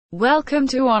Welcome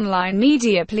to online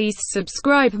media. Please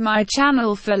subscribe my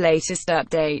channel for latest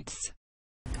updates.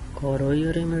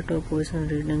 Corollary question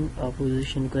reading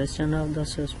opposition question of the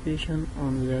suspicion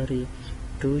on Zari.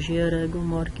 2-year ago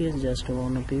Marquez just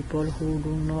warned people who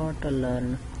do not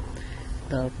learn.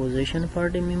 The opposition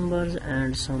party members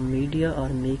and some media are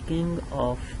making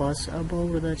a fuss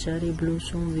about the cherry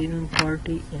blossom viewing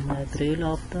party. In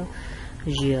April of the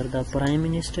year, the Prime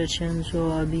Minister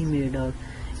Shinzo Abe made a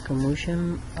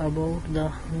commotion about the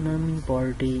Hanami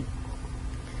party,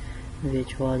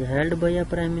 which was held by a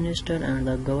Prime Minister, and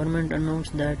the government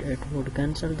announced that it would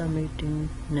cancel the meeting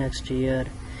next year.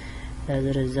 As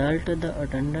a result, the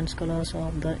attendance class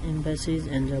of the embassies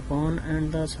in Japan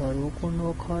and the Saruko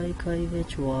no Kai,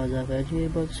 which was a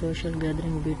valuable social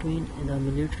gathering between the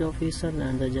military officers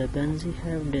and the Japanese,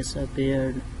 have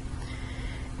disappeared.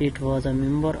 It was a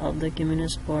member of the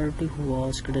Communist Party who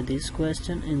asked this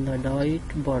question in the debate,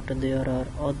 but there are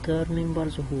other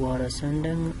members who are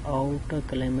sending out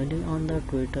calamity on the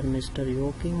Twitter. Mr.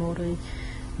 Yoki Morai,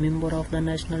 member of the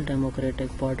National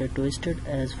Democratic Party, twisted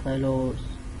as follows.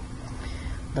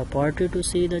 The party to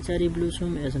see the cherry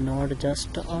blossom is not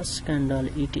just a scandal,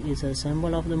 it is a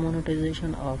symbol of the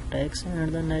monetization of tax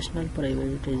and the national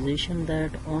privatization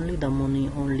that only the money,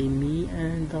 only me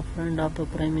and the friend of the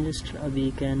Prime Minister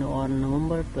Abe can on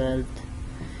November 12th.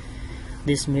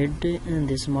 This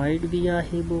might be a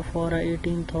hebo for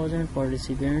 18,000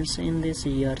 participants in this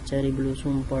year's cherry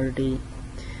blossom party.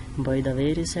 By the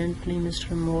way, recently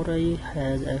Mr. Morai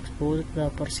has exposed the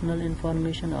personal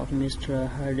information of Mr.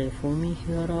 Hidefumi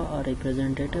Hira, a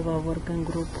representative of working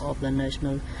group of the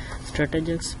National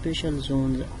Strategic Special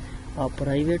Zones, a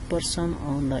private person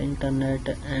on the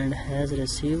internet, and has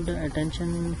received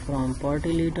attention from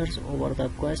party leaders over the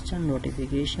question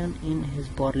notification in his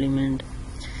parliament.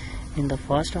 In the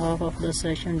first half of the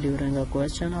session, during a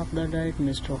question of the day,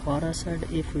 Mr. Hara said,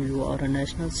 "If you are a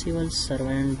national civil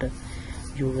servant,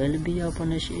 you will be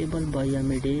punishable by a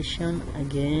mediation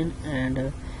again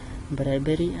and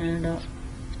bribery and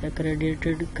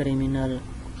accredited criminal."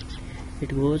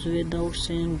 It goes without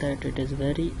saying that it is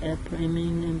very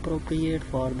inappropriate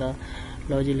for the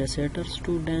legislators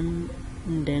to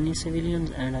deny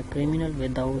civilians and a criminal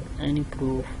without any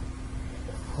proof.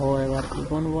 However,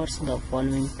 even worse, the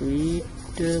following tweet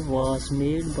was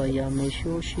made by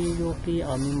Miyoshi Yoki,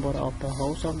 a member of the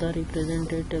House of the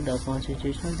Representatives, the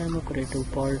Constitutional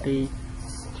Democratic Party.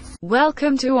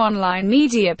 Welcome to online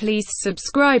media. Please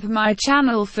subscribe my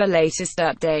channel for latest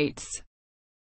updates.